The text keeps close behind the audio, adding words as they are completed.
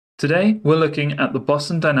Today, we're looking at the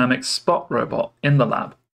Boston Dynamics Spot robot in the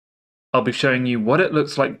lab. I'll be showing you what it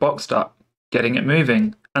looks like boxed up, getting it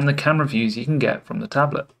moving, and the camera views you can get from the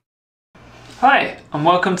tablet. Hi, and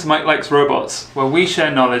welcome to Mike Likes Robots, where we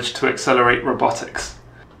share knowledge to accelerate robotics.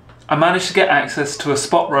 I managed to get access to a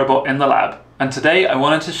Spot robot in the lab, and today I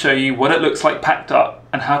wanted to show you what it looks like packed up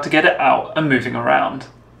and how to get it out and moving around.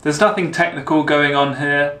 There's nothing technical going on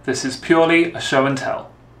here, this is purely a show and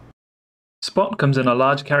tell. Spot comes in a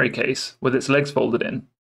large carry case with its legs folded in.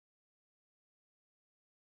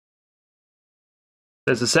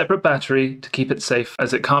 There's a separate battery to keep it safe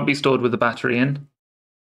as it can't be stored with the battery in.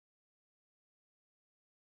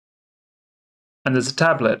 And there's a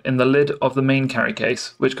tablet in the lid of the main carry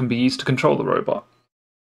case which can be used to control the robot.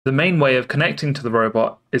 The main way of connecting to the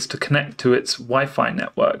robot is to connect to its Wi-Fi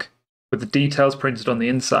network with the details printed on the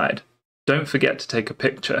inside. Don't forget to take a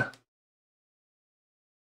picture.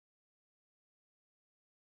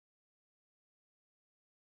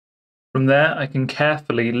 From there, I can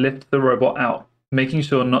carefully lift the robot out, making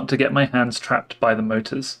sure not to get my hands trapped by the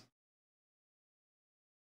motors.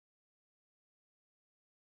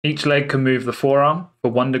 Each leg can move the forearm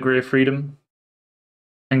for 1 degree of freedom,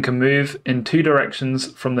 and can move in 2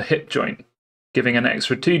 directions from the hip joint, giving an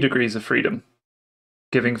extra 2 degrees of freedom,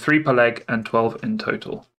 giving 3 per leg and 12 in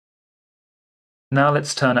total. Now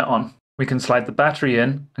let's turn it on. We can slide the battery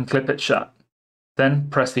in and clip it shut. Then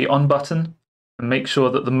press the on button and make sure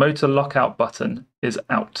that the motor lockout button is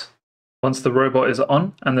out. Once the robot is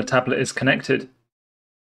on and the tablet is connected,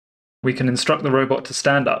 we can instruct the robot to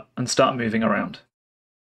stand up and start moving around.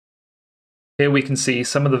 Here we can see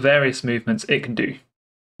some of the various movements it can do,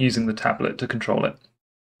 using the tablet to control it.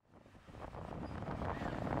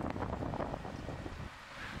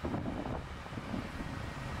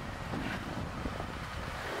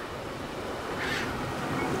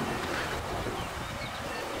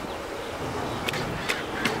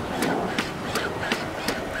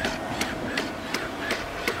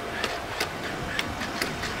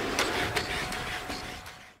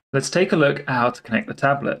 Let's take a look at how to connect the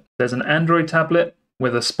tablet. There's an Android tablet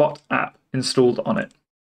with a Spot app installed on it.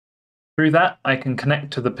 Through that, I can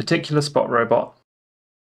connect to the particular Spot robot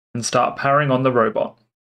and start powering on the robot.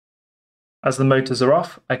 As the motors are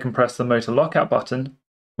off, I can press the motor lockout button,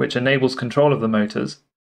 which enables control of the motors.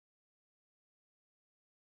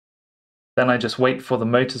 Then I just wait for the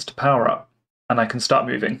motors to power up, and I can start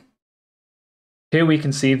moving. Here we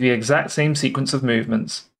can see the exact same sequence of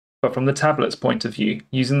movements, but from the tablet's point of view,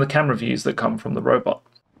 using the camera views that come from the robot.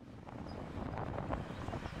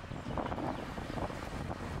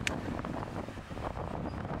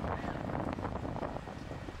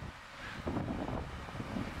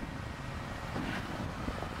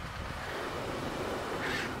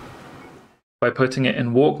 By putting it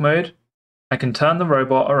in walk mode, I can turn the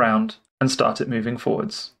robot around and start it moving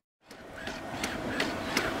forwards.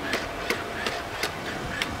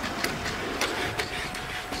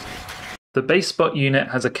 The base Spot unit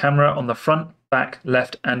has a camera on the front, back,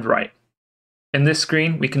 left, and right. In this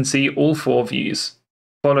screen, we can see all 4 views,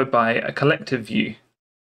 followed by a collective view.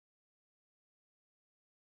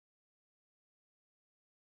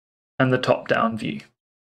 And the top-down view.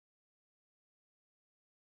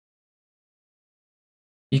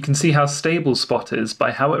 You can see how stable Spot is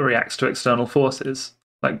by how it reacts to external forces,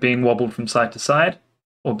 like being wobbled from side to side,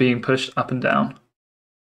 or being pushed up and down.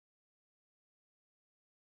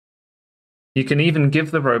 You can even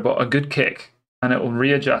give the robot a good kick, and it will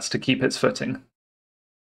readjust to keep its footing.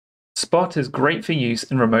 Spot is great for use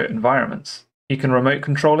in remote environments. You can remote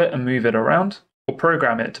control it and move it around, or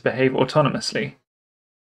program it to behave autonomously.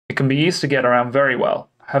 It can be used to get around very well.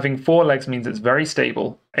 Having 4 legs means it's very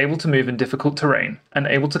stable, able to move in difficult terrain, and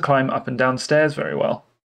able to climb up and down stairs very well.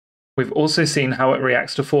 We've also seen how it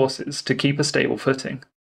reacts to forces to keep a stable footing.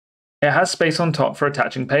 It has space on top for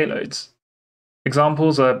attaching payloads.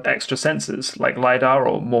 Examples are extra sensors, like LiDAR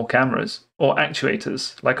or more cameras, or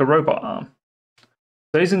actuators, like a robot arm.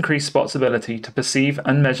 Those increase Spot's ability to perceive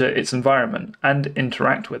and measure its environment and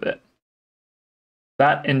interact with it.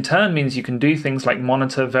 That in turn means you can do things like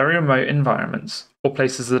monitor very remote environments, or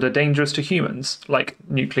places that are dangerous to humans, like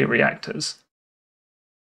nuclear reactors.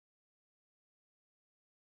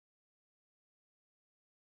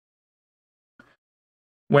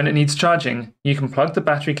 When it needs charging, you can plug the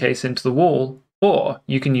battery case into the wall, or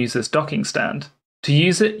you can use this docking stand. To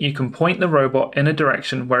use it, you can point the robot in a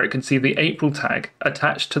direction where it can see the April tag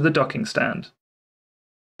attached to the docking stand.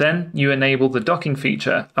 Then you enable the docking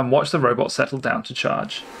feature and watch the robot settle down to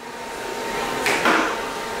charge.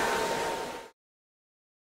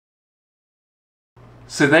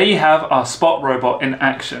 So there you have our Spot robot in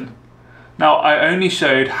action. Now, I only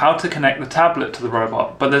showed how to connect the tablet to the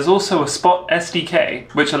robot, but there's also a Spot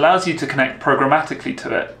SDK which allows you to connect programmatically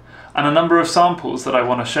to it, and a number of samples that I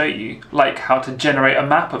want to show you, like how to generate a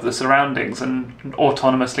map of the surroundings and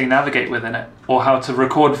autonomously navigate within it, or how to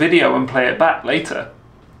record video and play it back later.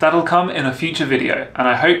 That'll come in a future video, and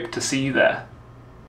I hope to see you there.